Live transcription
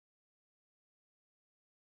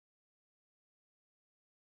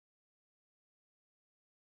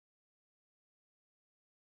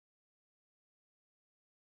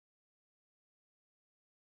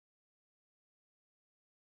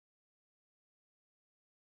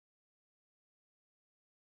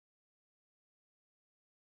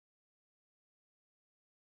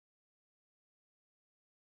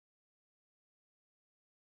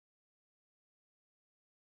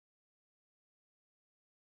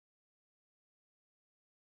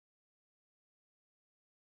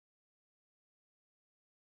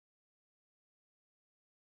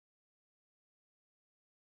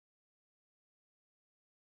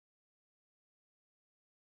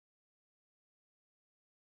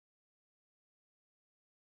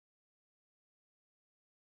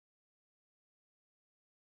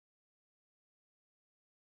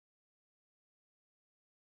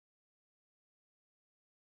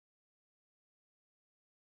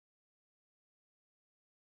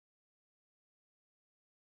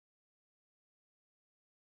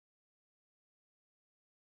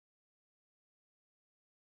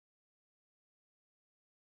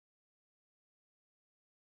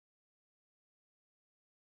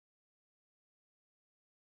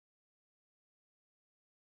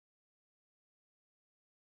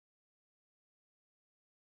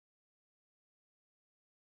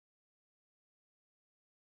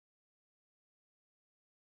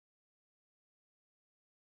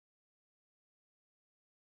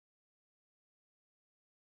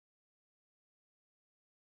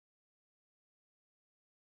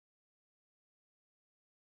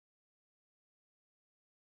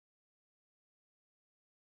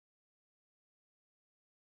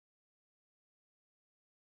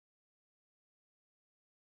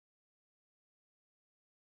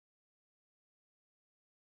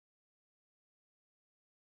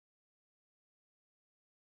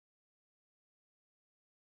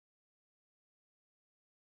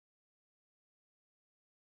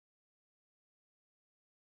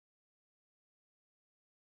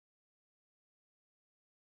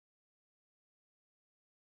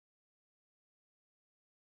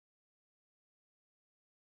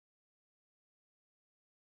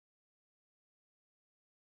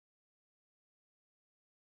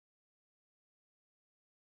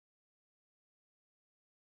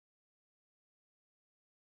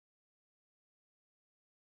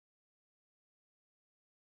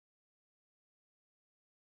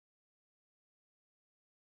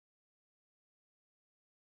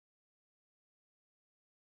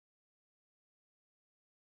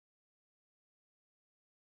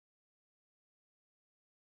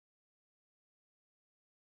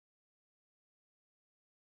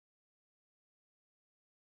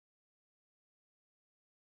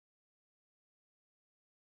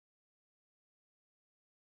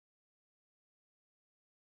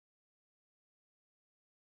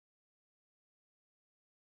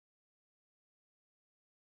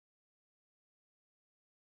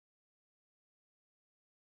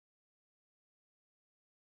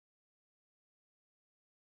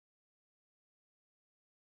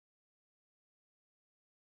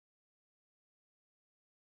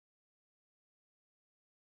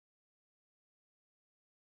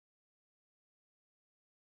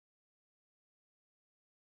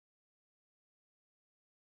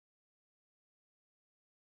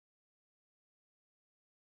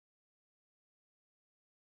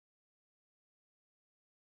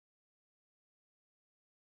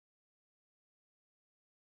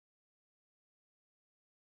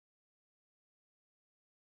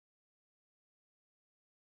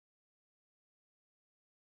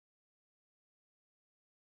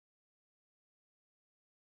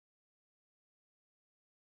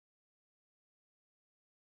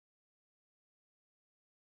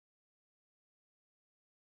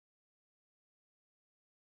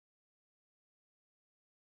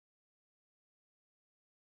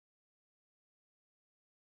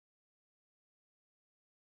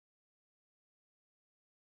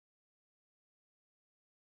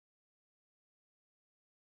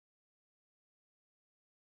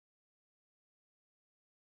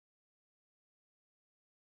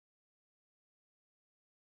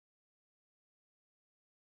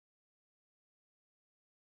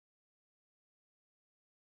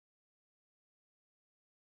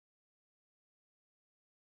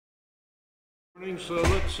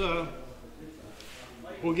So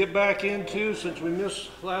we'll get back into, since we missed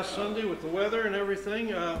last Sunday with the weather and everything,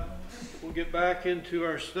 we'll get back into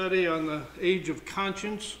our study on the age of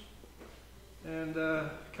conscience and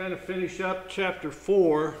kind of finish up chapter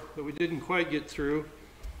 4 that we didn't quite get through.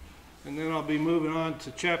 And then I'll be moving on to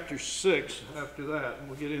chapter 6 after that. And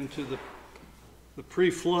we'll get into the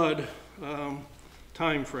pre-flood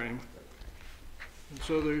time frame. And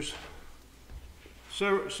so there's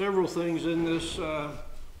several things in this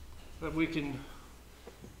that we can,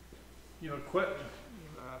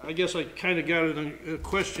 I guess I kind of got it in a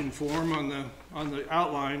question form on the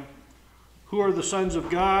outline. Who are the sons of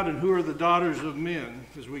God and who are the daughters of men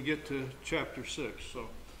as we get to chapter 6. So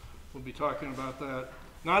we'll be talking about that.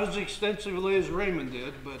 Not as extensively as Raymond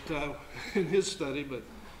did, but in his study, but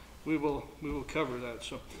we will cover that.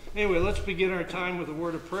 So anyway, let's begin our time with a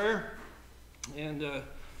word of prayer and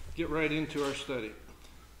get right into our study.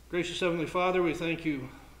 Gracious Heavenly Father, we thank you,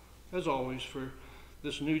 as always, for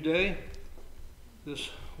this new day, this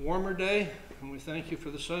warmer day, and we thank you for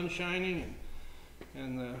the sun shining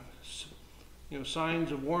and the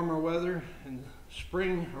signs of warmer weather and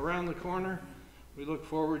spring around the corner. We look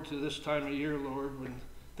forward to this time of year, Lord, when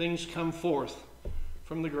things come forth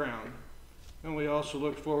from the ground. And we also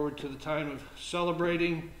look forward to the time of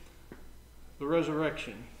celebrating the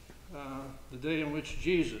resurrection, the day in which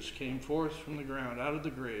Jesus came forth from the ground, out of the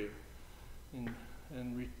grave, and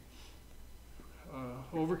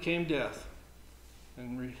overcame death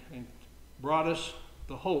and brought us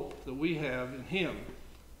the hope that we have in him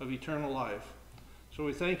of eternal life. So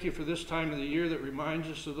we thank you for this time of the year that reminds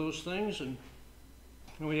us of those things, and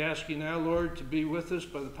we ask you now, Lord, to be with us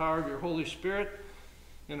by the power of your Holy Spirit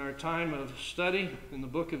in our time of study in the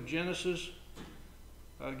book of Genesis.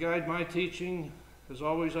 Guide my teaching. As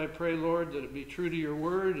always, I pray, Lord, that it be true to your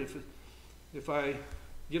word. If I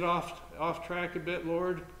get off track a bit,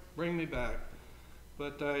 Lord, bring me back.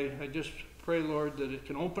 But I just pray, Lord, that it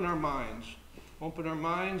can open our minds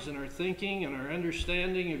and our thinking and our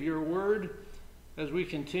understanding of your word as we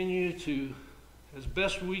continue to, as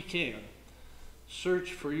best we can,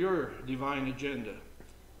 search for your divine agenda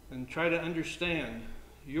and try to understand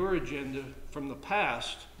your agenda from the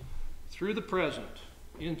past through the present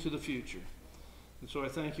into the future. And so I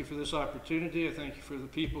thank you for this opportunity. I thank you for the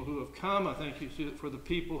people who have come. I thank you for the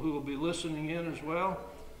people who will be listening in as well.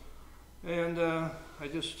 And I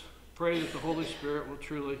just pray that the Holy Spirit will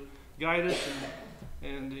truly guide us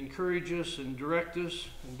and encourage us and direct us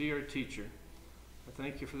and be our teacher. I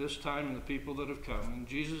thank you for this time and the people that have come. In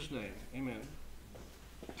Jesus' name, amen.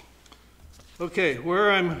 Okay,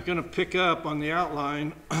 where I'm going to pick up on the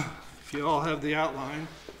outline, if you all have the outline,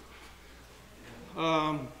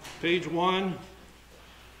 page 1.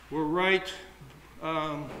 We're right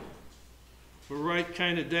kind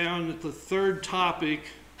of down at the third topic.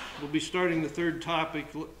 We'll be starting the third topic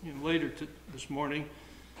later this morning.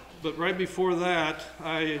 But right before that,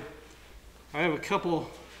 I have a couple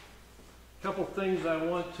things I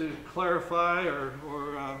want to clarify or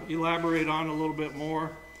elaborate on a little bit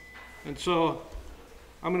more. And so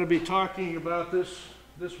I'm going to be talking about this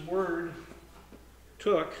word,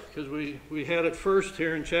 took, because we had it first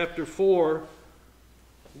here in chapter 4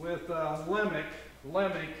 with Lamech,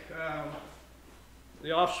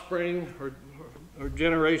 the offspring or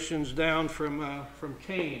generations down from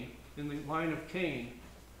Cain, in the line of Cain.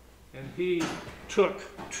 And he took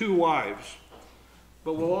 2 wives.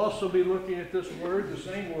 But we'll also be looking at this word, the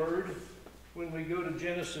same word, when we go to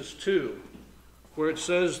Genesis 2, where it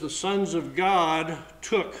says the sons of God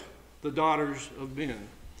took the daughters of men.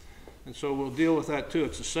 And so we'll deal with that too.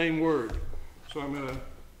 It's the same word. So I'm going to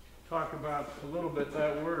talk about a little bit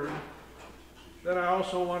that word. Then I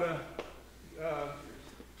also want to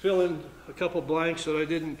fill in a couple blanks that I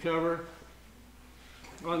didn't cover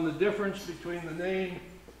on the difference between the name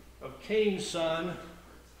of Cain's son,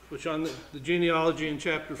 which on the genealogy in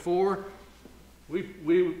chapter 4,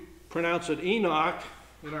 we pronounce it Enoch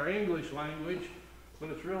in our English language, but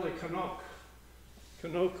it's really Kanok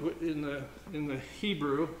in the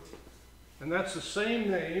Hebrew, and that's the same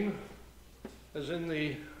name as in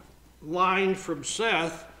the line from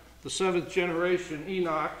Seth, the 7th generation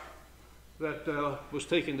Enoch, that was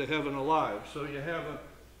taken to heaven alive. So you have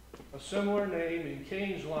a similar name in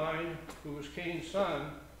Cain's line, who was Cain's son,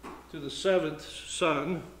 to the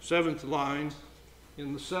 7th line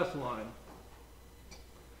in the Seth line.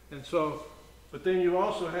 And so, but then you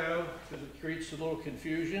also have, because it creates a little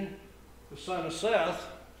confusion, the son of Seth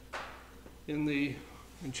in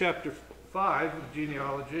chapter 5 of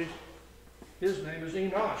genealogy. His name is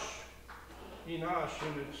Enosh. Enosh,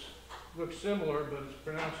 and it looks similar, but it's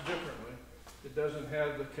pronounced differently. it doesn't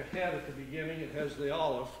have the Kehet at the beginning, it has the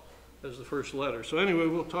Aleph as the first letter. So anyway,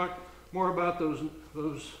 we'll talk more about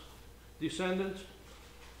those descendants.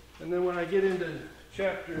 And then when I get into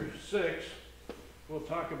chapter 6, we'll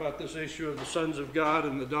talk about this issue of the sons of God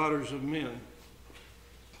and the daughters of men.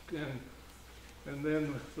 And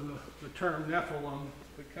then the term Nephilim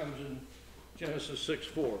that comes in Genesis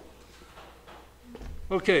 6:4.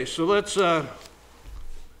 Okay, so let's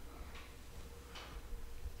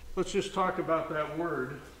just talk about that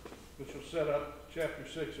word, which will set up chapter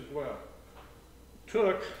 6 as well.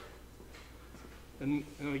 Took, and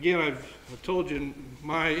again, I've told you in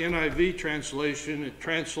my NIV translation, it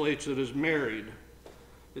translates it as married.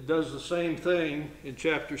 It does the same thing in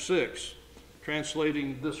chapter 6,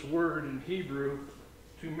 translating this word in Hebrew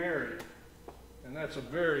to married. And that's a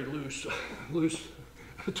very loose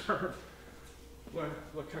term.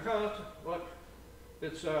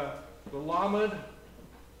 It's the lamed,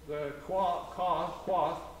 the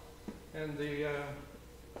quath, and the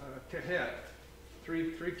kehet.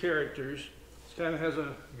 Three characters. It kind of has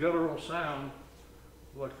a guttural sound,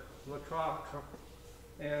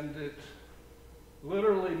 and it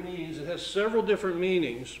literally means, it has several different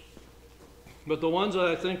meanings, but the ones that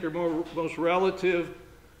I think are most relative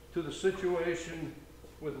to the situation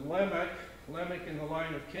with Lamech in the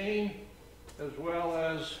line of Cain, as well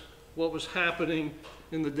as what was happening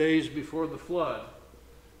in the days before the flood.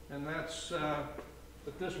 And that's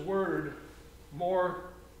that this word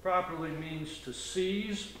more properly means to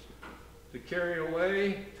seize, to carry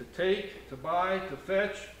away, to take, to buy, to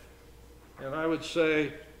fetch. And I would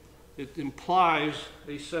say it implies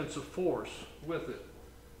a sense of force with it.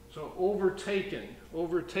 So overtaken.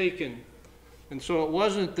 And so it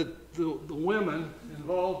wasn't that the women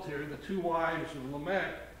involved here, the two wives of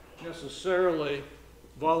Lamech, necessarily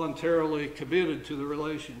voluntarily committed to the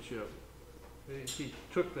relationship. He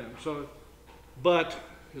took them. So, but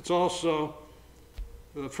it's also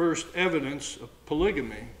the first evidence of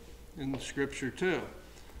polygamy in the Scripture too.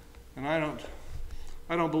 And I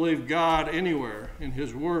don't believe God anywhere in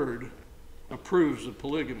His Word approves of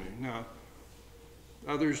polygamy. Now,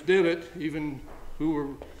 others did it, even who were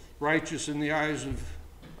righteous in the eyes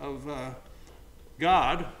of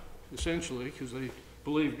God, essentially, because they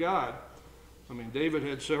believed God. I mean, David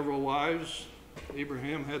had several wives.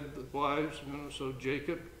 Abraham had wives, so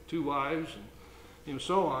Jacob, 2 wives, and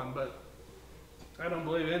so on. But I don't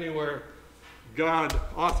believe anywhere God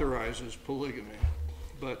authorizes polygamy.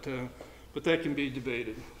 But that can be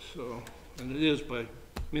debated. So, and it is by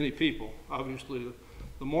many people. Obviously,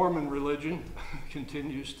 the Mormon religion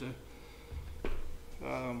continues to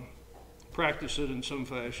practice it in some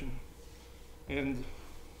fashion, and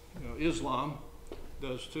Islam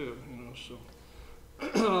does too. So.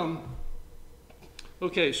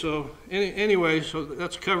 Okay, so anyway, so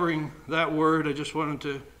that's covering that word. I just wanted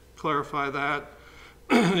to clarify that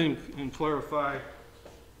and clarify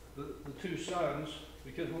the 2 sons,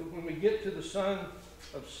 because when we get to the son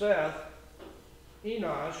of Seth,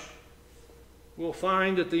 Enosh, we'll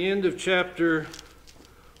find at the end of chapter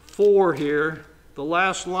 4 here, the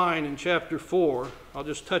last line in chapter 4. I'll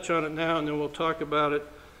just touch on it now, and then we'll talk about it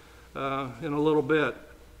in a little bit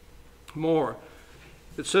more.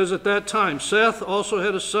 It says, at that time, Seth also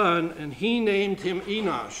had a son, and he named him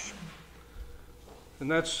Enosh.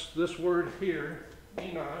 And that's this word here,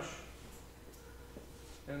 Enosh.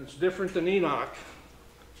 And it's different than Enoch.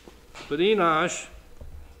 But Enosh,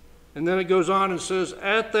 and then it goes on and says,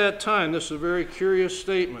 at that time, this is a very curious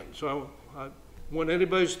statement. So I want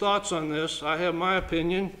anybody's thoughts on this. I have my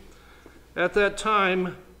opinion. At that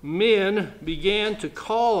time, men began to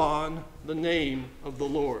call on the name of the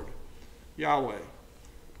Lord, Yahweh.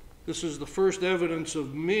 This is the first evidence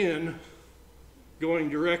of men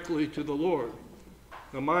going directly to the Lord.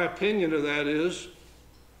 Now, my opinion of that is,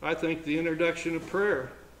 I think the introduction of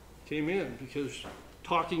prayer came in, because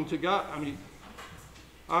talking to God, I mean,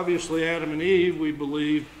 obviously Adam and Eve, we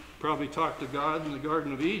believe, probably talked to God in the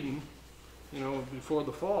Garden of Eden, before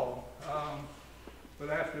the fall.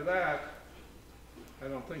 But after that, I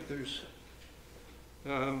don't think there's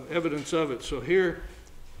evidence of it. So here,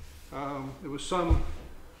 it was some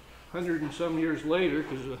 100 and some years later,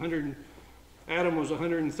 because Adam was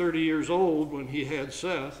 130 years old when he had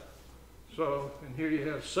Seth. So, and here you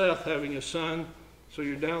have Seth having a son, so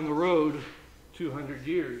you're down the road 200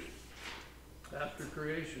 years after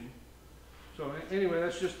creation. So anyway,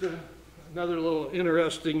 that's just another little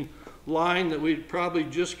interesting line that we'd probably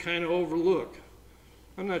just kind of overlook.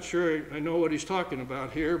 I'm not sure I know what he's talking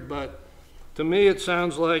about here, but to me it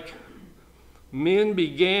sounds like men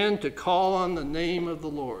began to call on the name of the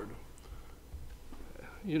Lord.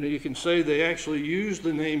 You can say they actually used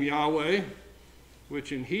the name Yahweh,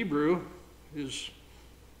 which in Hebrew is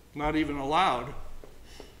not even allowed.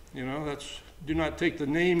 You know, that's, do not take the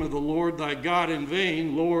name of the Lord thy God in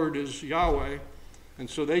vain. Lord is Yahweh. And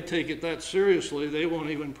so they take it that seriously, they won't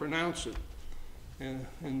even pronounce it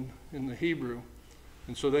in the Hebrew.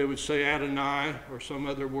 And so they would say Adonai or some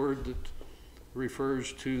other word that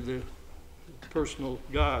refers to the personal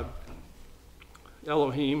God,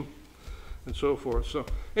 Elohim, and so forth. So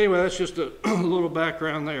anyway, that's just a little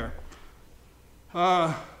background there.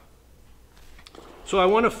 So I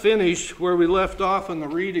want to finish where we left off in the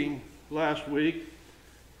reading last week,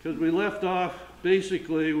 because we left off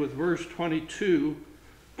basically with verse 22,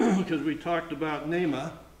 because we talked about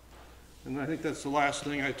Nema, and I think that's the last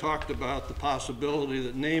thing I talked about, the possibility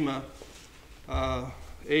that Nema,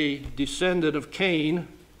 a descendant of Cain,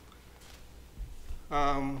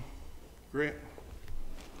 I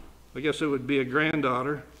guess it would be a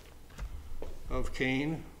granddaughter of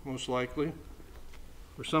Cain, most likely,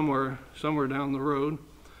 or somewhere down the road.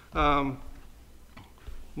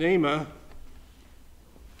 Nema,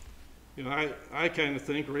 you know, I kind of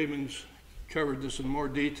think, Raymond's covered this in more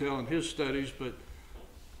detail in his studies, but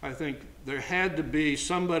I think there had to be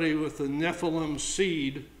somebody with the Nephilim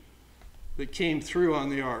seed that came through on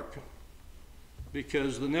the ark,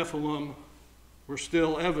 because the Nephilim were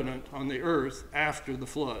still evident on the earth after the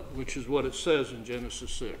flood, which is what it says in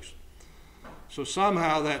Genesis 6. So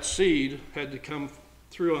somehow that seed had to come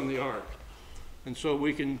through on the ark. And so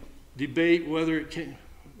we can debate whether it came,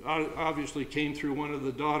 obviously came through one of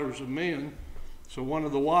the daughters of man, so one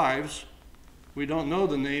of the wives. We don't know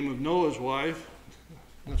the name of Noah's wife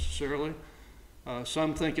necessarily.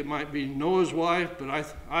 Some think it might be Noah's wife, but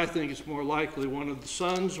I think it's more likely one of the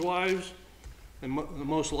son's wives, and the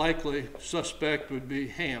most likely suspect would be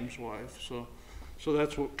Ham's wife. So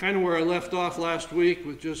that's kind of where I left off last week,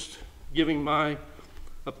 with just giving my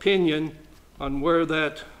opinion on where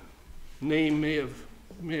that name may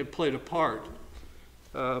have played a part,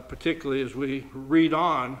 particularly as we read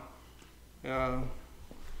on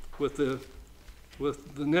with the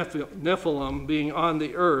Nephilim being on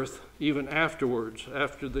the earth even afterwards,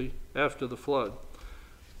 after the flood.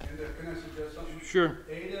 And can I suggest something? Sure.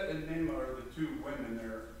 Ada and Nema are the two women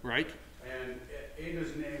there. Right. And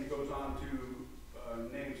Ada's name goes on to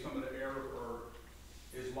name some of the Arab or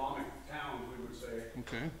Islamic towns, we would say.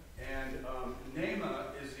 Okay. And Nema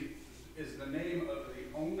is the name of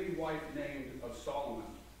the only wife named of Solomon,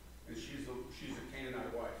 and she's a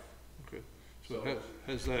Canaanite wife. Okay. So it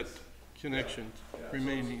has that connection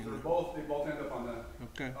remaining. So they both end up on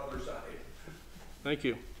the other side. Thank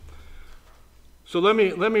you. So let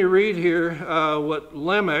me read here what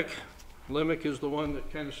Lamech is the one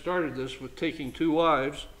that kind of started this with taking two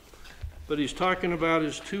wives, but he's talking about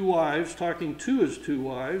his two wives, talking to his two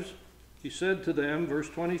wives. He said to them, verse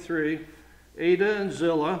 23, Ada and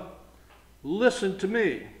Zillah, listen to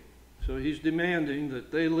me. So he's demanding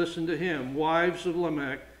that they listen to him. Wives of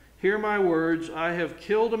Lamech, hear my words. I have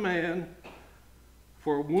killed a man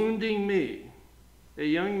for wounding me, a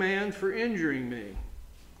young man for injuring me.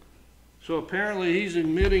 So apparently he's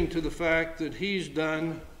admitting to the fact that he's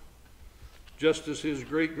done just as his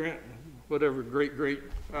great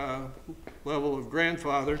level of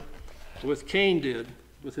grandfather with Cain did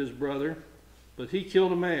with his brother, but he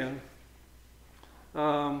killed a man.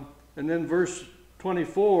 And then verse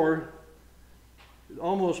 24,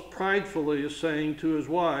 almost pridefully is saying to his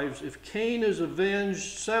wives, if Cain is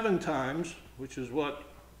avenged 7 times, which is what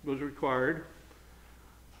was required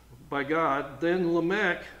by God, then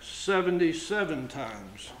Lamech 77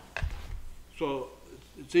 times. So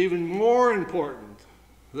it's even more important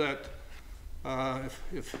that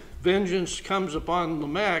if vengeance comes upon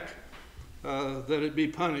Lamech, that it be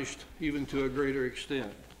punished even to a greater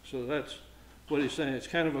extent. So that's what he's saying. It's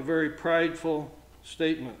kind of a very prideful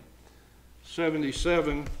statement.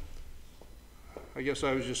 77, I guess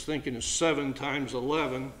I was just thinking is 7 times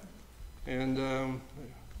 11, and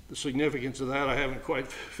the significance of that I haven't quite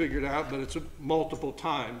figured out, but it's a multiple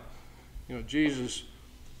time. You know, Jesus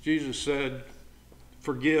said,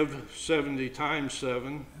 forgive 70 times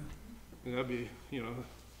 7, and that'd be, you know,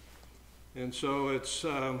 and so it's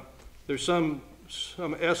there's some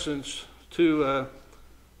essence to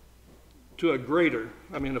a greater,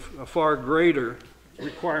 I mean a far greater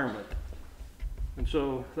requirement, and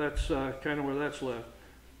so that's kind of where that's left.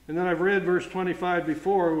 And then I've read verse 25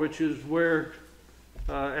 before, which is where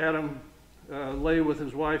Adam lay with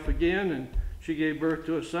his wife again, and she gave birth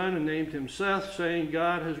to a son and named him Seth, saying,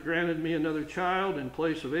 God has granted me another child in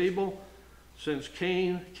place of Abel, since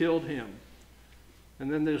Cain killed him.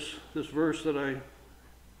 And then this verse that I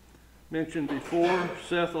mentioned before,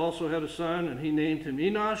 Seth also had a son, and he named him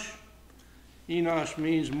Enosh. Enosh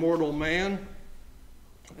means mortal man,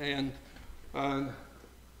 and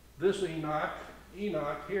this Enoch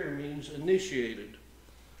here means initiated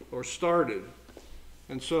or started.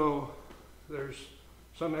 And so there's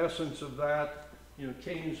some essence of that. You know,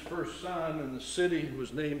 Cain's first son, and the city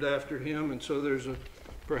was named after him, and so there's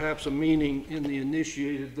perhaps a meaning in the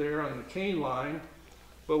initiated there on the Cain line.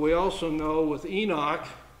 But we also know with Enoch,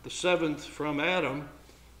 the seventh from Adam,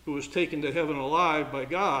 who was taken to heaven alive by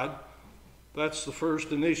God, that's the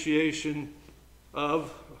first initiation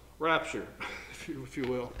of rapture, if you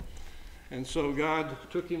will. And so God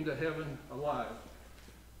took him to heaven alive.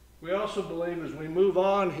 We also believe, as we move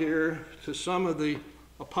on here to some of the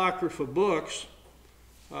Apocrypha books,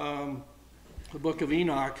 the book of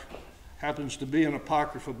Enoch happens to be an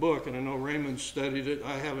Apocrypha book, and I know Raymond studied it.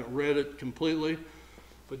 I haven't read it completely,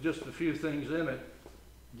 but just a few things in it.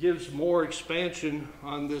 Gives more expansion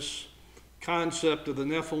on this concept of the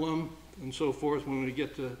Nephilim and so forth when we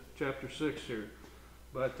get to chapter 6 here.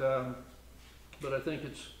 But I think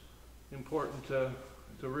it's important to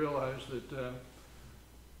realize that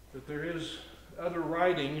there is other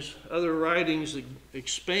writings that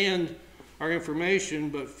expand our information,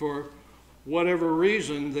 but for whatever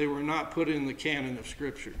reason, they were not put in the canon of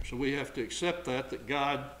Scripture. So we have to accept that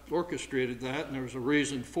God orchestrated that, and there was a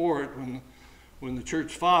reason for it when the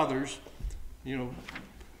church fathers,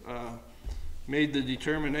 made the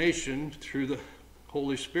determination through the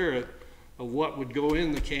Holy Spirit of what would go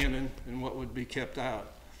in the canon and what would be kept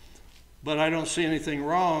out. But I don't see anything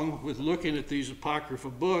wrong with looking at these Apocrypha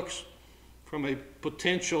books from a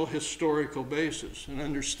potential historical basis, an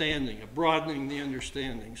understanding, a broadening the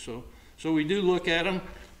understanding. So we do look at them,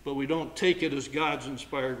 but we don't take it as God's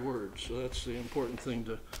inspired word. So that's the important thing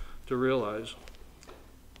to realize.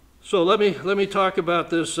 So let me talk about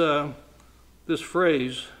this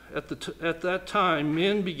phrase. At that time,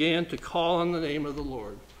 men began to call on the name of the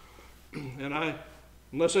Lord. And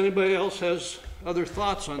unless anybody else has other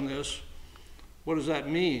thoughts on this, what does that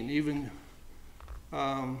mean? Even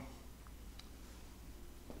I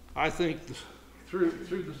think through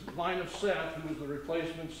the line of Seth, who was the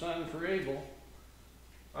replacement son for Abel,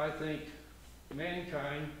 I think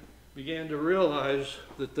mankind began to realize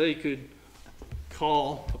that they could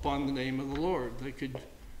call upon the name of the Lord. They could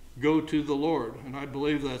go to the Lord, and I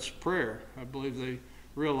believe that's prayer. I believe they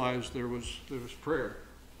realized there was prayer.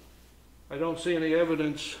 I don't see any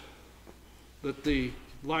evidence that the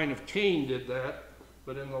line of Cain did that,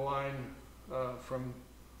 but in the line from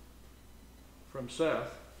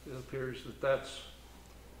Seth, it appears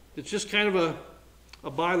it's just kind of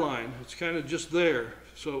a byline. It's kind of just there.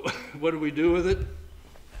 So what do we do with it?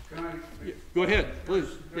 Can I? Go ahead,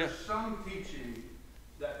 please. There's some teaching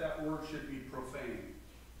that word should be profane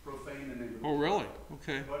the name of the Oh, really?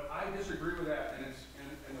 Okay. But I disagree with that,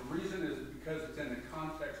 and the reason is because it's in the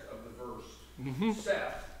context of the verse. Mm-hmm.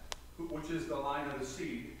 Seth, which is the line of the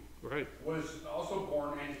seed, right, was also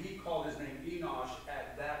born, and he called his name Enosh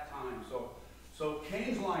at that time. So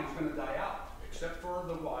Cain's line is going to die out, except for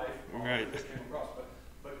the wife right, that came across.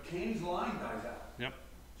 But Cain's line dies out. Yep.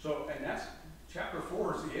 So, and that's chapter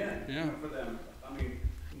 4 is the end, yeah, for them. I mean,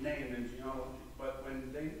 named and genealogy. But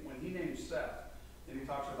when he named Seth, and he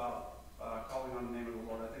talks about calling on the name of the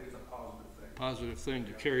Lord, I think it's a positive thing. Positive thing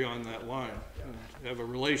to carry on that line, and have a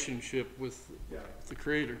relationship with the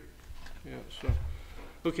Creator. Yeah. So,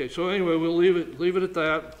 okay. So anyway, we'll leave it at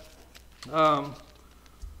that. I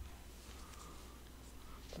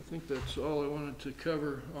think that's all I wanted to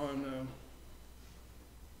cover on.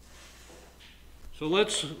 So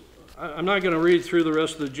I'm not going to read through the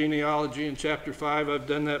rest of the genealogy in chapter 5. I've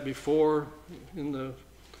done that before in the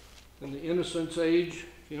Innocence Age,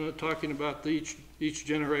 talking about each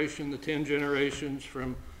generation, the 10 generations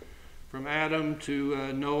from Adam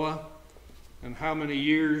to Noah, and how many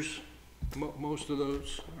years most of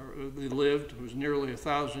those they lived. It was nearly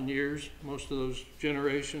 1,000 years, most of those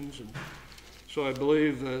generations. And so I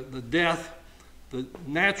believe the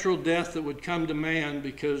natural death that would come to man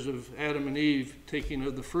because of Adam and Eve taking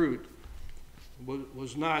of the fruit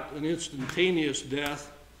was not an instantaneous death,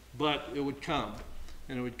 but it would come.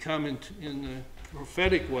 And it would come in the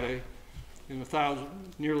prophetic way in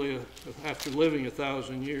after living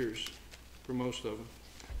 1,000 years for most of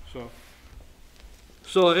them.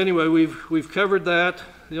 So anyway, we've covered that.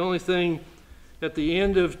 The only thing at the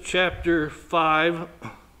end of chapter 5,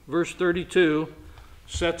 verse 32,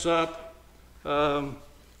 sets up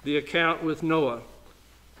the account with Noah.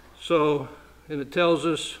 So, and it tells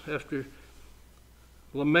us after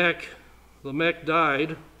Lamech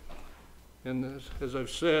died, and as I've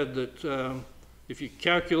said, that if you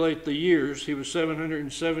calculate the years, he was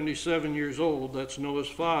 777 years old. That's Noah's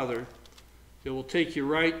father. it will take you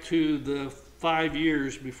right to the 5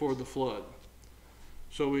 years before the flood.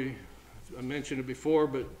 So I mentioned it before,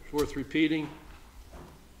 but it's worth repeating.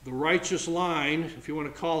 The righteous line, if you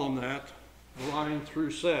want to call them that, the line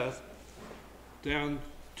through Seth, down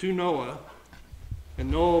to Noah, and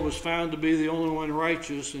Noah was found to be the only one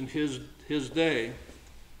righteous in his day.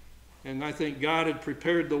 And I think God had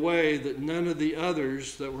prepared the way that none of the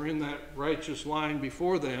others that were in that righteous line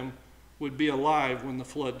before them would be alive when the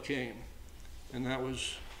flood came. And that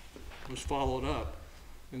was followed up.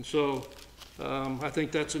 And so I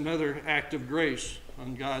think that's another act of grace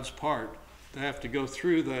on God's part, to have to go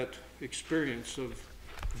through that experience of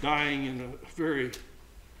dying in a very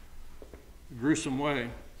gruesome way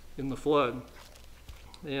in the flood.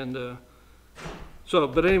 And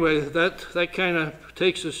but anyway, that kind of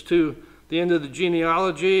takes us to the end of the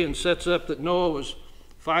genealogy and sets up that Noah was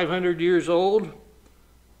 500 years old.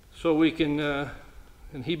 So we can,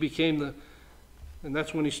 and he became and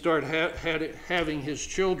that's when he started having his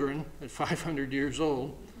children at 500 years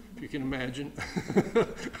old, if you can imagine.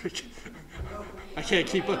 I can't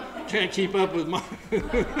keep up with my,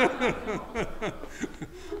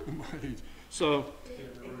 so.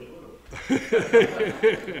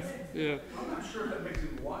 Yeah. I'm not sure if that makes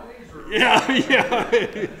him wise or... Yeah.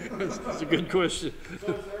 That's a good question.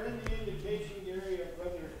 So is there any indication, Gary, of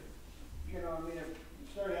whether, I mean, if you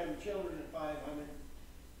started having children at 500,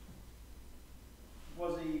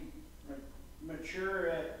 was he mature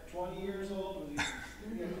at 20 years old? Was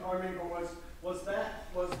he, or maybe was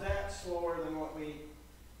that slower than what we,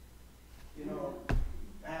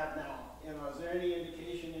 have now? Is there any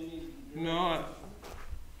indication, No,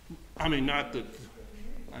 I mean, not that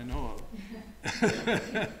I know of.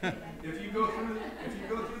 If you go through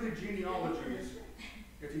the genealogies,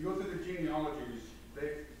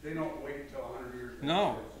 they don't wait till 100 years.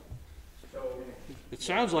 No. So It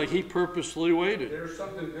sounds like he purposely waited. there's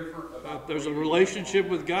something different about. There's a relationship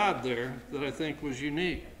with God there that I think was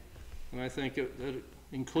unique. And I think that it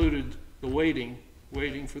included the waiting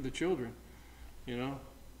for the children,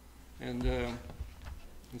 And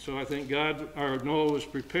so I think Noah was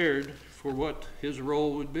prepared for what his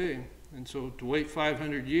role would be. And so to wait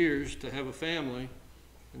 500 years to have a family,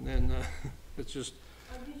 and then it's just...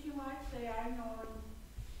 Did you might say, I know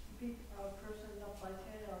a person up like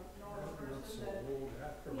that, or know a person that,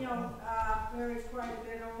 Mary's quite a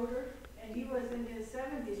bit older, and he was in his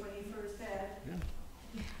 70s when he first had. Yeah.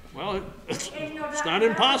 Well, it's That's not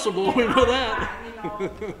impossible, we know that.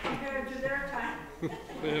 Compared to their time.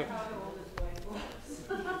 Yeah.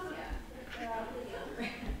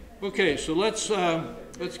 Okay, so let's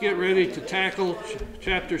get ready to tackle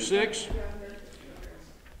chapter 6.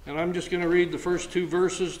 And I'm just going to read the first 2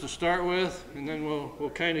 verses to start with, and then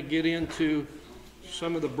we'll kind of get into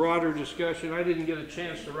some of the broader discussion. I didn't get a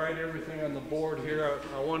chance to write everything on the board here.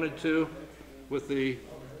 I wanted to with the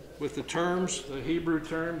terms, the Hebrew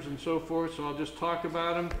terms and so forth, so I'll just talk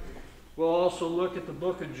about them. We'll also look at the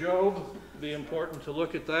book of Job. It'll be important to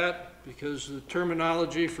look at that because the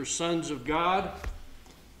terminology for sons of God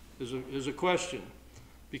is a question,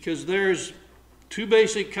 because there's 2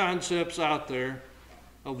 basic concepts out there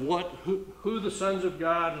of who the sons of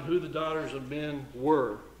God and who the daughters of men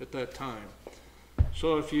were at that time.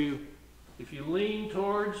 So if you lean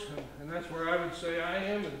towards, and that's where I would say I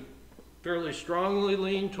am, and fairly strongly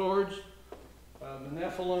lean towards, the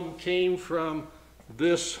Nephilim came from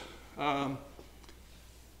this, what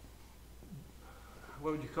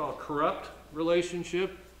would you call it, corrupt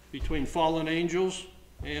relationship between fallen angels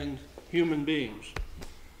and human beings.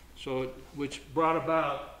 So, which brought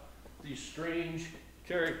about these strange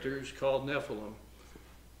characters called Nephilim.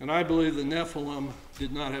 And I believe the Nephilim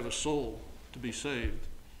did not have a soul to be saved.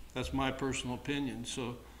 That's my personal opinion.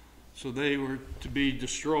 So they were to be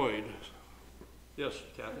destroyed. Yes,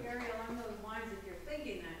 Kathy? Gary, along those lines, if you're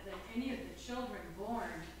thinking that any of the children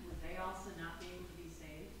born, would they also not be able to be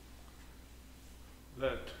saved?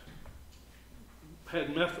 That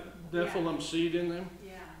had Nephilim seed in them.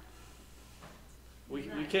 Yeah.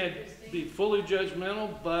 We can't be fully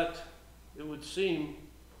judgmental, but it would seem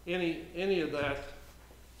any of that,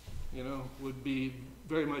 would be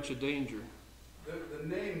very much a danger. The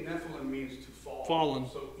name Nephilim means to fall. Fallen.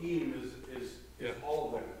 So Eam is all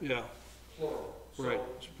of them. Yeah. Plural. Right.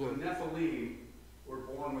 So the Nephilim were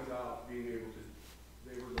born without being able to.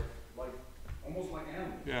 They were almost like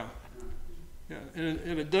animals. Yeah. Yeah,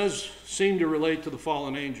 and it does seem to relate to the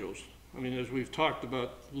fallen angels. I mean, as we've talked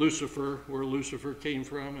about Lucifer, where Lucifer came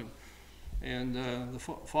from, and the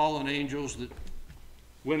fallen angels that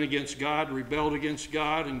went against God, rebelled against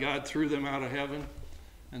God, and God threw them out of heaven.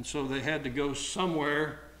 And so they had to go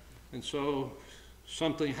somewhere, and so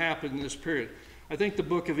something happened in this period. I think the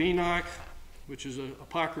book of Enoch, which is an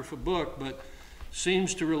apocryphal book, but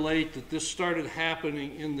seems to relate that this started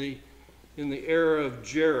happening in the era of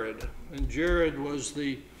Jared. And Jared was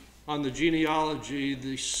on the genealogy,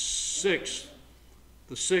 the sixth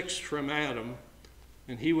from Adam,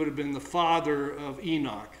 and he would have been the father of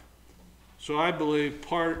Enoch. So I believe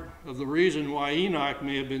part of the reason why Enoch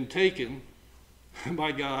may have been taken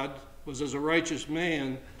by God was as a righteous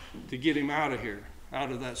man to get him out of here,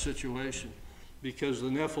 out of that situation, because the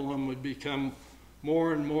Nephilim would become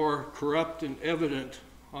more and more corrupt and evident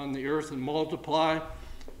on the earth and multiply,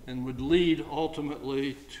 and would lead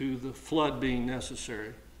ultimately to the flood being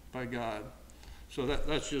necessary by God. So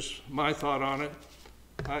that's just my thought on it.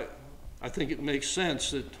 I think it makes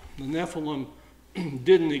sense that the Nephilim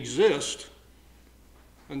didn't exist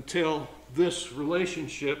until this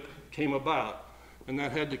relationship came about, and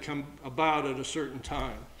that had to come about at a certain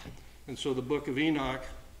time. And so the book of Enoch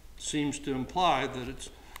seems to imply that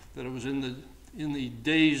it was in the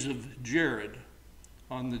days of Jared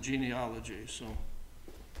on the genealogy. So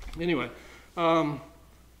anyway,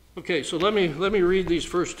 okay, so let me read these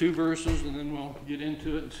first two verses, and then we'll get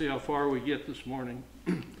into it and see how far we get this morning.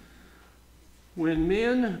 When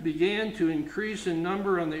men began to increase in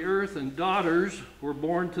number on the earth, and daughters were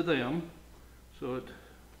born to them, the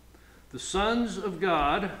sons of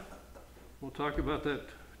God, we'll talk about that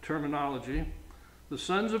terminology, the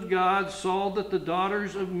sons of God saw that the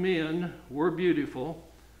daughters of men were beautiful,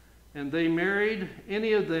 and they married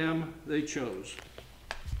any of them they chose.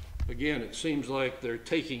 Again, it seems like they're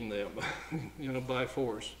taking them, by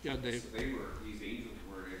force. Yeah, Dave. So these angels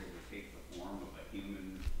were able to take the form of a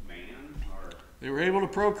human man, or? They were able to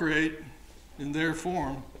procreate in their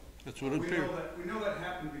form. That's what it appeared. We know that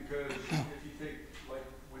happened because if you take, like,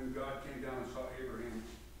 when God came down and saw Abraham,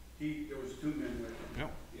 there was two men with him.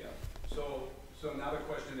 Yep. Yeah. So now the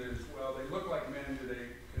question is, well, they look like men.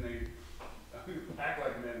 Can they act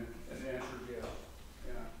like men? And the answer is yes.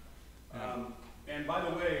 Yeah. And by the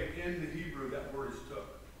way, in the Hebrew, that word is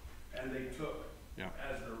took, and they took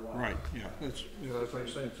as their wife. Right. Yeah. That's what I'm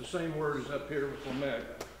saying. It's the same word as up here with Lamech,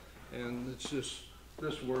 and it's just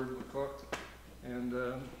this word, lekok, and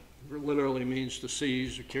literally means to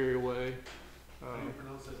seize or carry away. How do you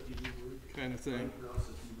pronounce that Hebrew word? Kind of thing. How do you pronounce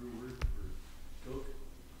that Hebrew word for took?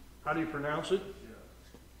 How do you pronounce it?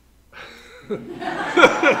 Yeah.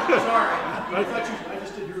 Sorry, I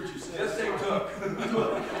just didn't hear what you said. Just say took.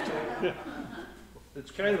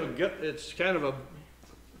 It's kind of a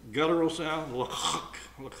guttural sound,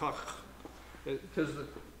 because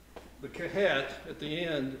the kahet at the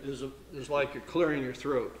end is like you're clearing your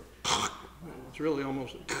throat. It's really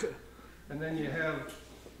almost, and then you have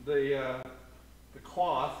the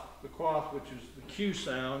quaff, which is the Q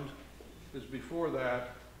sound, is before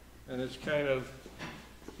that, and it's kind of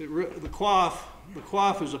the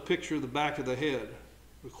quaff is a picture of the back of the head,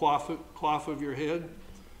 the quaff of your head,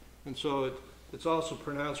 and so it's also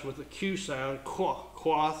pronounced with a Q sound,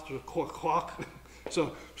 quaff, or quack.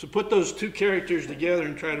 So put those two characters together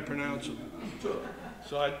and try to pronounce them.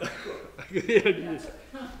 So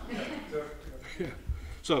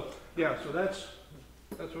So that's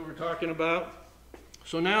what we're talking about.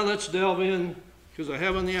 So now let's delve in, because I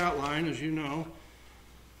have on the outline, as you know,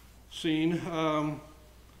 seen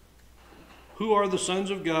who are the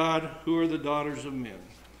sons of God, who are the daughters of men.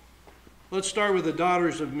 Let's start with the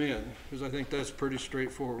daughters of men, because I think that's pretty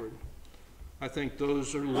straightforward. I think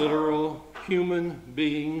those are literal human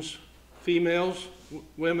beings, females,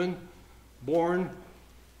 women, born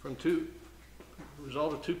from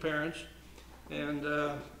result of two parents, and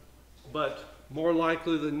but more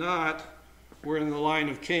likely than not, we're in the line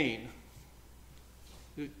of Cain.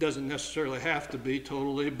 It doesn't necessarily have to be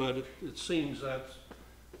totally, but it seems that's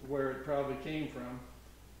where it probably came from.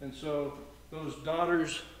 And so those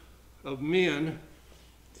daughters of men,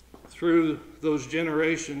 through those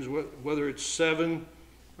generations, whether it's 7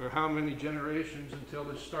 or how many generations until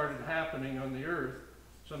this started happening on the earth,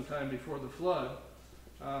 sometime before the flood,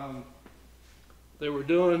 they were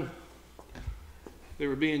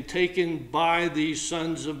being taken by these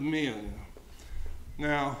sons of men.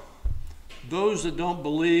 Now, those that don't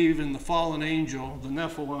believe in the fallen angel, the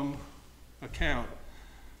Nephilim account,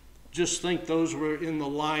 just think those were in the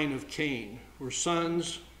line of Cain, were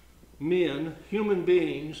sons, men, human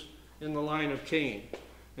beings in the line of Cain.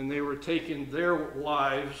 And they were taking their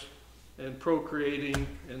wives and procreating,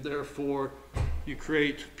 and therefore you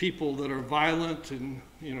create people that are violent and,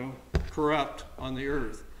 corrupt on the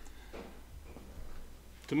earth.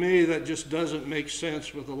 To me, that just doesn't make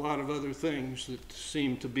sense with a lot of other things that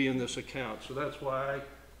seem to be in this account. So that's why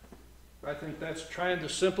I think that's trying to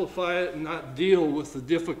simplify it and not deal with the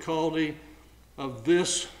difficulty of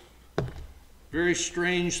this very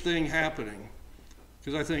strange thing happening.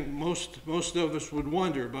 Because I think most of us would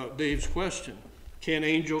wonder about Dave's question. Can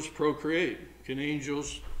angels procreate? Can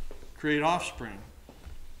angels create offspring?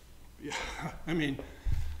 Yeah, I mean,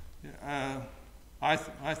 I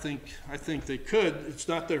think they could. It's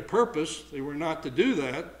not their purpose. They were not to do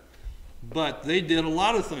that. But they did a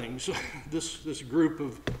lot of things. This group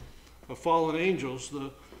of fallen angels,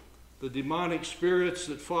 the demonic spirits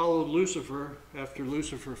that followed Lucifer after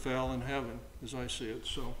Lucifer fell in heaven, as I see it.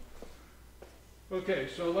 So, okay,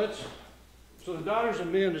 so the daughters of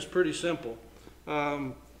men is pretty simple.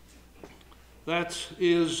 That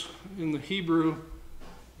is in the Hebrew.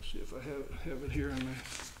 Let's see if I have it here in my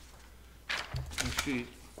sheet.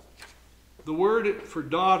 The word for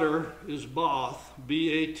daughter is bath,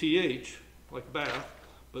 B-A-T-H, like bath,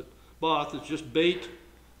 but bath is just bait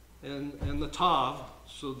and the tav,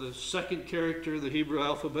 so the second character of the Hebrew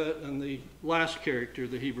alphabet and the last character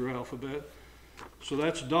of the Hebrew alphabet. So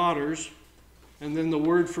that's daughters. And then the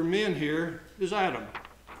word for men here is Adam.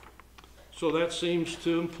 So that seems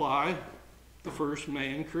to imply the first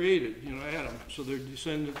man created, Adam. So they're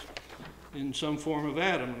descendants in some form of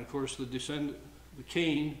Adam. And of course the descendants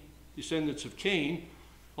of Cain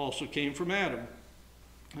also came from Adam.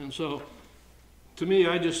 And so to me,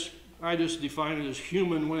 I just define it as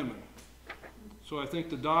human women. So I think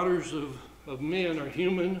the daughters of men are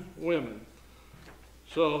human women.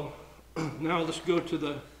 So now let's go to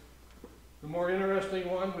the more interesting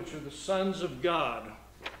one, which are the sons of God.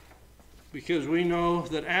 Because we know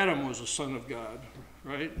that Adam was a son of God,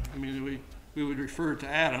 right? I mean, we would refer to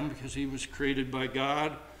Adam because he was created by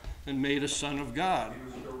God and made a son of God. He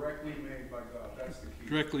was directly made by God. That's the key.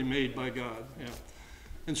 Directly made by God, yeah.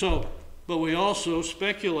 And so, but we also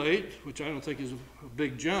speculate, which I don't think is a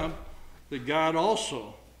big jump, that God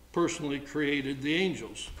also personally created the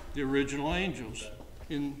angels, the original angels,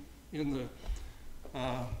 in the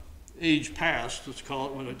age past, let's call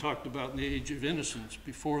it, what I talked about in the age of innocence,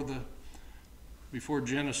 before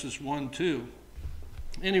Genesis 1-2.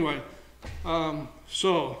 Anyway, and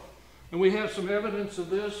we have some evidence of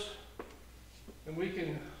this, and we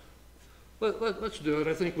can, let's do it.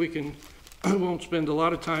 I think we can, I won't spend a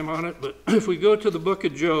lot of time on it, but if we go to the book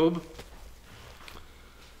of Job,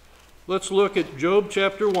 let's look at Job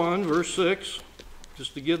chapter 1, verse 6,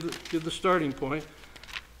 just to give the starting point,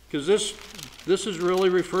 because this is really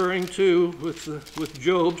referring to, with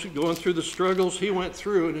Job's going through the struggles he went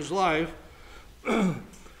through in his life,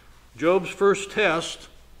 Job's first test,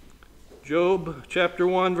 Job chapter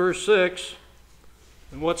 1, verse 6,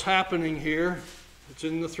 and what's happening here, it's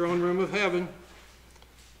in the throne room of heaven.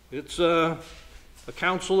 It's a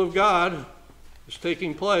council of God is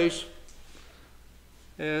taking place.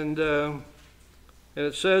 And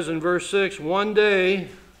it says in verse 6, one day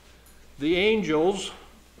the angels,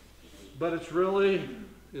 but it's really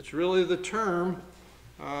the term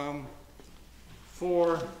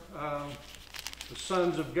for the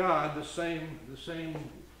sons of God, the same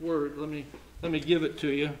word. Let me give it to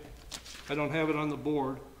you. I don't have it on the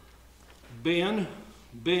board. Ben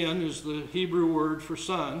is the Hebrew word for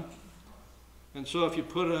son. And so if you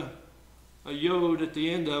put a yod at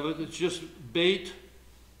the end of it, it's just bait,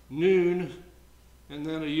 noon, and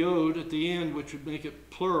then a yod at the end, which would make it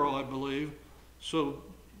plural, I believe. So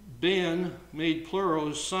Ben made plural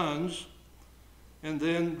as sons. And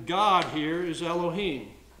then God here is Elohim.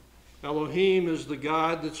 Elohim is the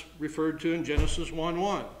God that's referred to in Genesis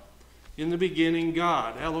 1:1. In the beginning,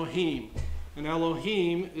 God, Elohim. And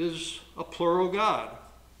Elohim is a plural God.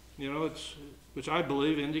 Which I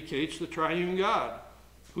believe indicates the triune God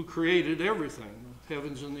who created everything, the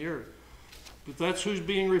heavens and the earth. But that's who's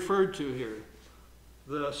being referred to here.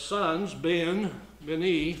 The sons,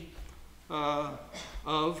 Beni,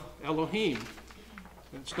 of Elohim.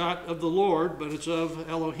 It's not of the Lord, but it's of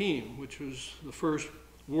Elohim, which was the first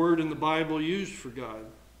word in the Bible used for God.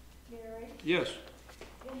 Gary, Yes.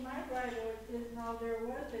 in my Bible it says, now there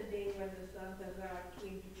was a day when the sons of God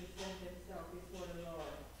came to present themselves before the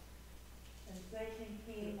Lord. And Satan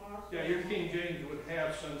came also. Yeah, your King James would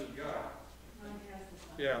have sons of God. Mine has the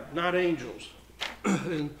sons. Yeah, not angels.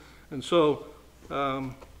 and so,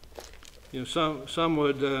 some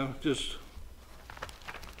would just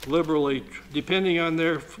liberally, depending on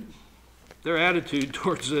their attitude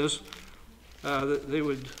towards this, they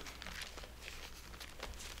would.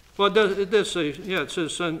 Well, it does say, yeah, it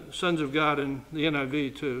says sons of God in the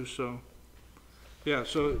NIV too. So, yeah,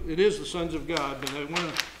 so it is the sons of God. But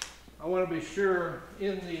I want to be sure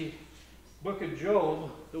in the book of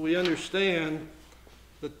Job that we understand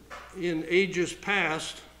that in ages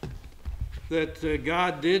past, that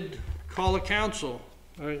God did call a council,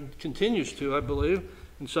 or continues to, I believe,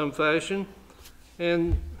 in some fashion.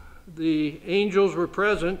 And the angels were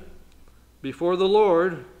present before the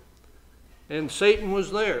Lord, and Satan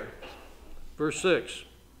was there. Verse 6.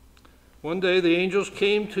 One day the angels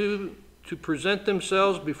came to present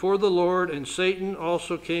themselves before the Lord, and Satan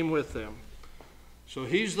also came with them. So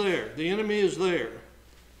he's there. The enemy is there.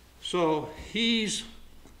 So he's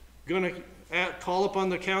going to call upon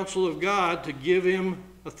the counsel of God to give him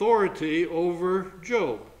authority over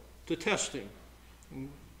Job, to test him. And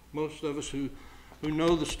most of us who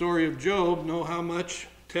know the story of Job know how much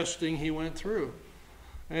testing he went through.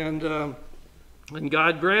 And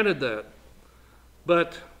God granted that.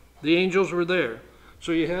 But the angels were there.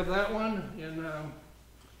 So you have that one in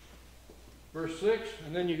verse 6,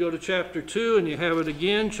 and then you go to chapter 2, and you have it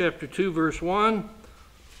again, chapter 2, verse 1.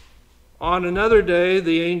 On another day,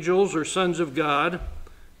 the angels, or sons of God,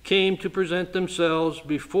 came to present themselves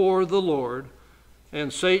before the Lord,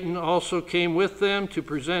 and Satan also came with them to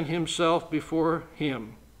present himself before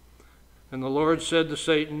him. And the Lord said to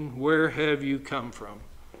Satan, "Where have you come from?"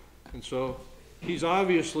 And so he's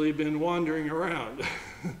obviously been wandering around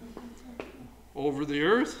over the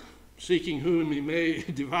earth, seeking whom he may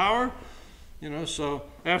devour. So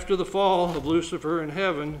after the fall of Lucifer in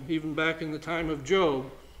heaven, even back in the time of Job,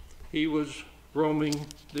 he was roaming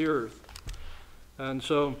the earth. And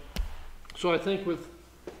so I think with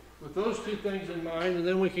those two things in mind, and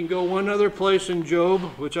then we can go one other place in Job,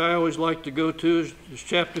 which I always like to go to, is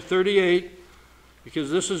chapter 38,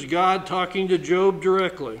 because this is God talking to Job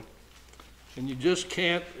directly. And you just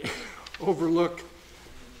can't overlook,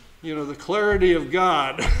 the clarity of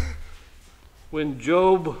God when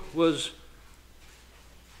Job was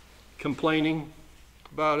complaining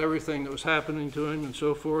about everything that was happening to him and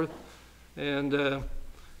so forth. And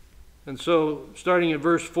so starting at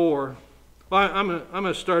verse 4, well, I'm going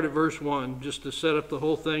to start at verse 1 just to set up the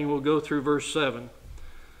whole thing. We'll go through verse 7.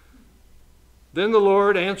 Then the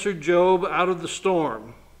Lord answered Job out of the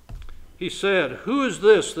storm. He said, "Who is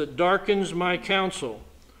this that darkens my counsel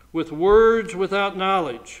with words without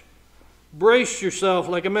knowledge? Brace yourself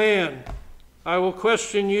like a man. I will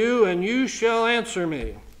question you, and you shall answer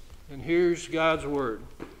me." And here's God's word.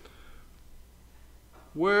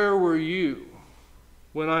 "Where were you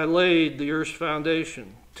when I laid the earth's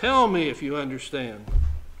foundation? Tell me if you understand.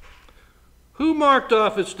 Who marked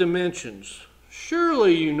off its dimensions?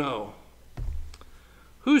 Surely you know.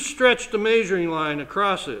 Who stretched a measuring line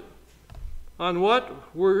across it? On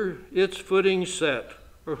what were its footings set?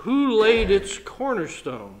 Or who laid its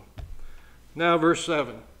cornerstone?" Now verse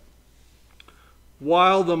 7.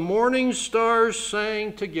 "While the morning stars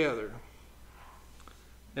sang together,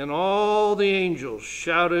 and all the angels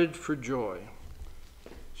shouted for joy."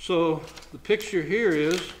 So the picture here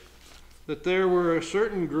is that there were a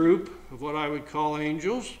certain group of what I would call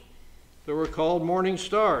angels that were called morning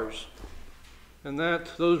stars. And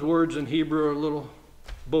those words in Hebrew are a little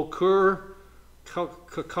bokur,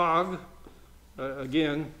 kakag,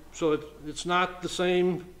 again. So it's not the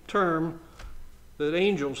same term that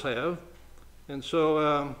angels have. And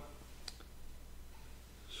so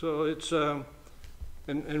it's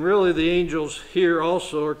and really the angels here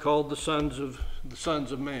also are called the sons of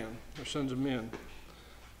man, or sons of men,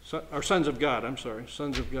 or sons of God. I'm sorry,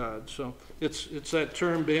 sons of God. So it's that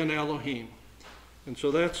term ben Elohim, and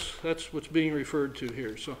so that's what's being referred to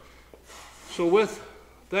here. So with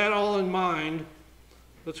that all in mind,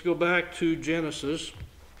 let's go back to Genesis,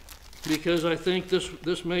 because I think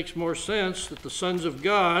this makes more sense that the sons of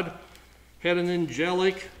God had an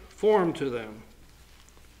angelic form to them.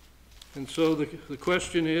 And so the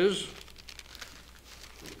question is,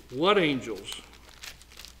 what angels?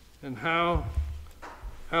 And how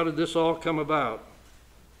did this all come about?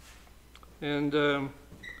 And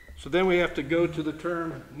so then we have to go to the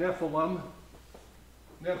term Nephilim.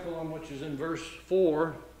 Nephilim, which is in verse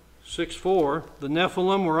 4, 6:4. "The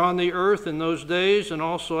Nephilim were on the earth in those days, and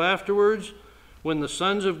also afterwards, when the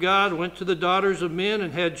sons of God went to the daughters of men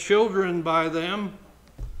and had children by them.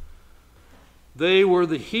 They were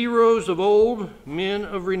the heroes of old, men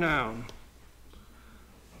of renown."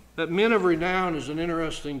 That men of renown is an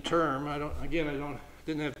interesting term. I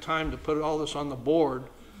didn't have time to put all this on the board,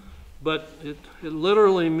 but it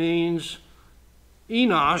literally means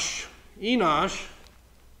Enosh,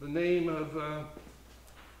 the name of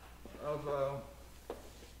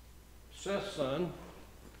Seth's son,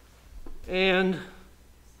 and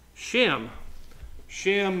Shem.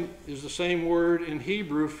 Shem is the same word in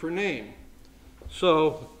Hebrew for name.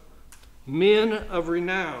 So, men of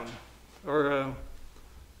renown, or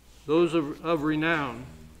those of renown.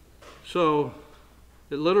 So,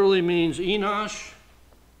 It literally means Enosh,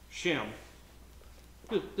 Shem.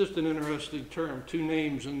 Just an interesting term, two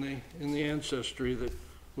names in the ancestry that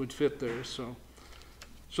would fit there. So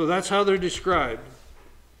that's how they're described.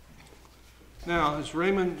 Now, as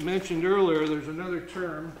Raymond mentioned earlier, there's another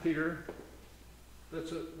term here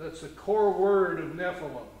that's a core word of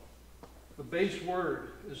Nephilim. The base word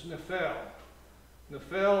is Nephel.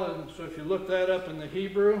 Nephel, and so if you look that up in the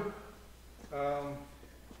Hebrew,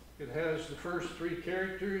 it has the first three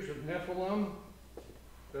characters of Nephilim.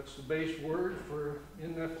 That's the base word for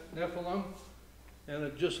in Nephilim, and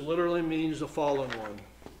it just literally means the fallen one.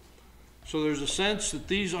 So there's a sense that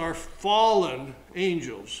these are fallen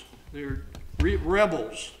angels. They're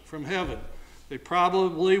rebels from heaven. They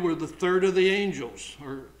probably were the third of the angels,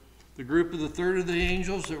 or the group of the third of the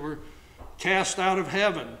angels that were cast out of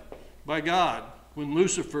heaven by God when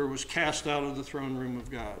Lucifer was cast out of the throne room of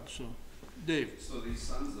God. So, Dave. So these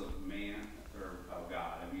sons of man, or of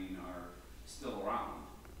God, I mean, are still around.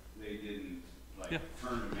 They didn't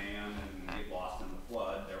turn to man and get lost in the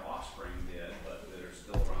flood. Their offspring did, but they're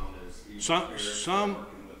still around as evil spirits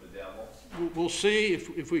working with the devil. We'll see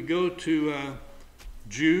if we go to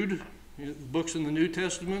Jude, books in the New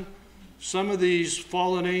Testament. Some of these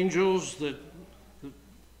fallen angels that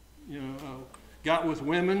got with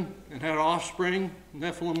women and had offspring,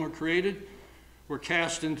 Nephilim were created, were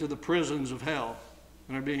cast into the prisons of hell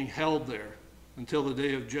and are being held there until the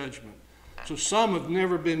day of judgment. So some have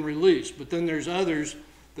never been released, but then there's others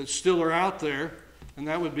that still are out there, and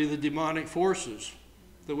that would be the demonic forces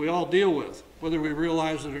that we all deal with, whether we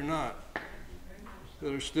realize it or not.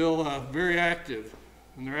 That are still very active,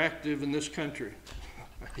 and they're active in this country.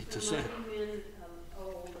 I hate to say it. Men of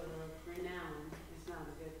old or renown is not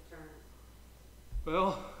a good term.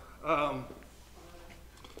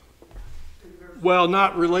 Well,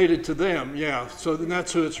 not related to them, yeah. So then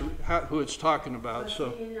that's who it's talking about. But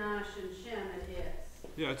So Enosh and Shem it is.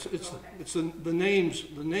 yeah, it's the names.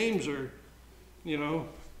 The names are,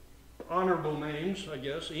 honorable names, I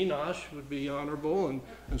guess. Enosh would be honorable, and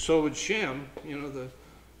so would Shem.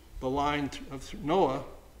 The line of Noah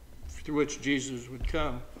through which Jesus would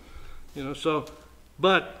come. So,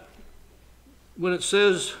 but when it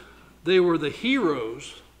says they were the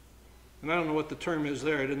heroes, and I don't know what the term is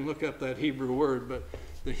there, I didn't look up that Hebrew word, but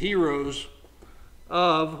the heroes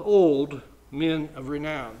of old, men of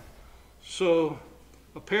renown. So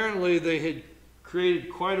apparently they had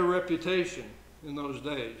created quite a reputation in those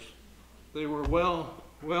days. They were well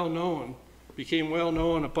known, became well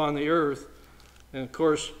known upon the earth. And of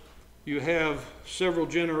course, you have several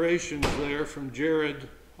generations there from Jared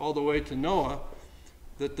all the way to Noah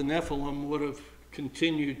that the Nephilim would have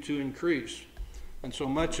continued to increase. And so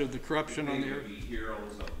much of the corruption on the earth. They would be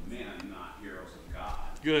heroes of men, not heroes of God.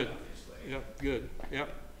 Good. Obviously. Yep, good.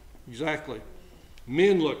 Yep, exactly.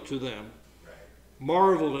 Men looked to them, Right.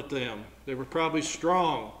 marveled at them. They were probably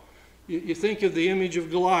strong. You think of the image of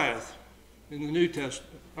Goliath in the New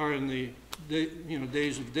Testament, or in the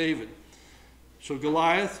days of David. So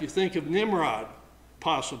Goliath, you think of Nimrod,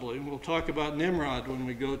 possibly, and we'll talk about Nimrod when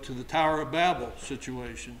we go to the Tower of Babel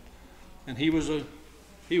situation. And he was a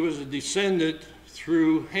descendant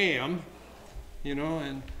through Ham,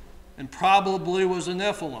 and probably was a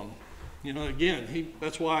Nephilim. Again,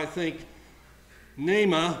 that's why I think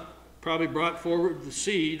Naamah probably brought forward the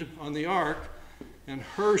seed on the ark, and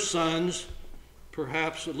her sons,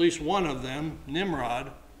 perhaps at least one of them,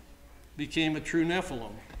 Nimrod, became a true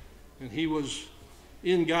Nephilim. And he was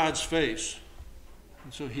in God's face.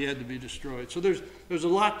 And so he had to be destroyed. So there's a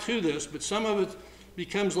lot to this, but some of it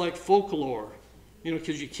becomes like folklore.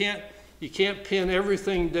 Because you can't pin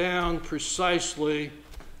everything down precisely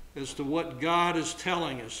as to what God is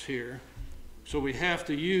telling us here. So we have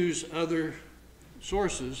to use other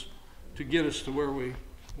sources to get us to where we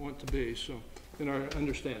want to be, so in our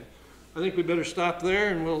understanding. I think we better stop there,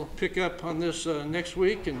 and we'll pick up on this next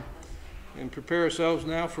week and prepare ourselves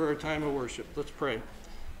now for our time of worship. Let's pray.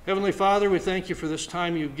 Heavenly Father, we thank you for this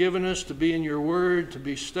time you've given us to be in your word, to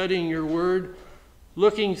be studying your word,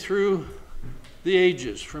 looking through the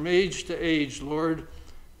ages, from age to age, Lord,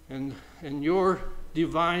 and your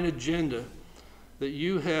divine agenda that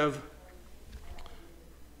you have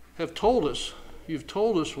told us. You've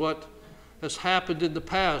told us what has happened in the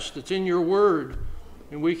past. It's in your word,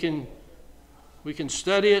 and we can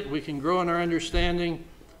study it, we can grow in our understanding,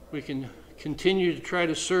 we can continue to try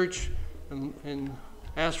to search and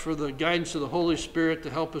ask for the guidance of the Holy Spirit to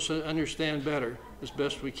help us understand better as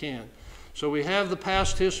best we can. So we have the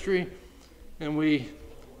past history, and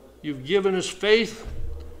you've given us faith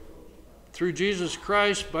through Jesus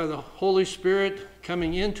Christ by the Holy Spirit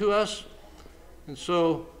coming into us. And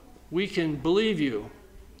so we can believe you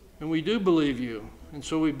and we do believe you. And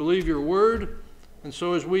so we believe your word. And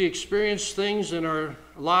so as we experience things in our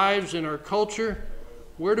lives, in our culture,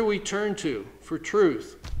 where do we turn to for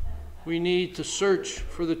truth? We need to search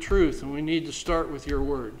for the truth, and we need to start with your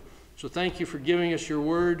word. So thank you for giving us your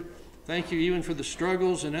word. Thank you even for the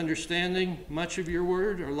struggles and understanding much of your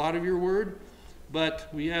word, or a lot of your word. But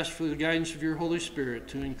we ask for the guidance of your Holy Spirit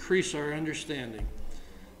to increase our understanding,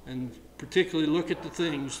 and particularly look at the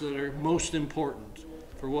things that are most important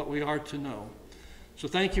for what we are to know. So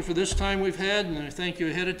thank you for this time we've had, and I thank you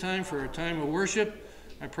ahead of time for our time of worship.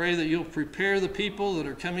 I pray that you'll prepare the people that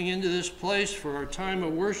are coming into this place for our time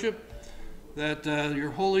of worship, that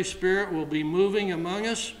your Holy Spirit will be moving among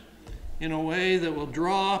us in a way that will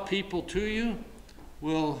draw people to you,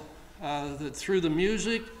 that through the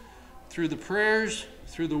music, through the prayers,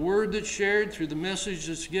 through the word that's shared, through the message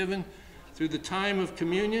that's given, through the time of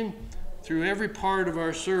communion, through every part of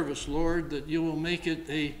our service, Lord, that you will make it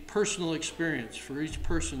a personal experience for each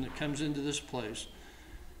person that comes into this place.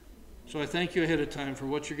 So I thank you ahead of time for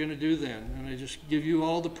what you're going to do then. And I just give you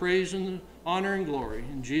all the praise and the honor and glory.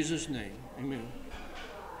 In Jesus' name, amen.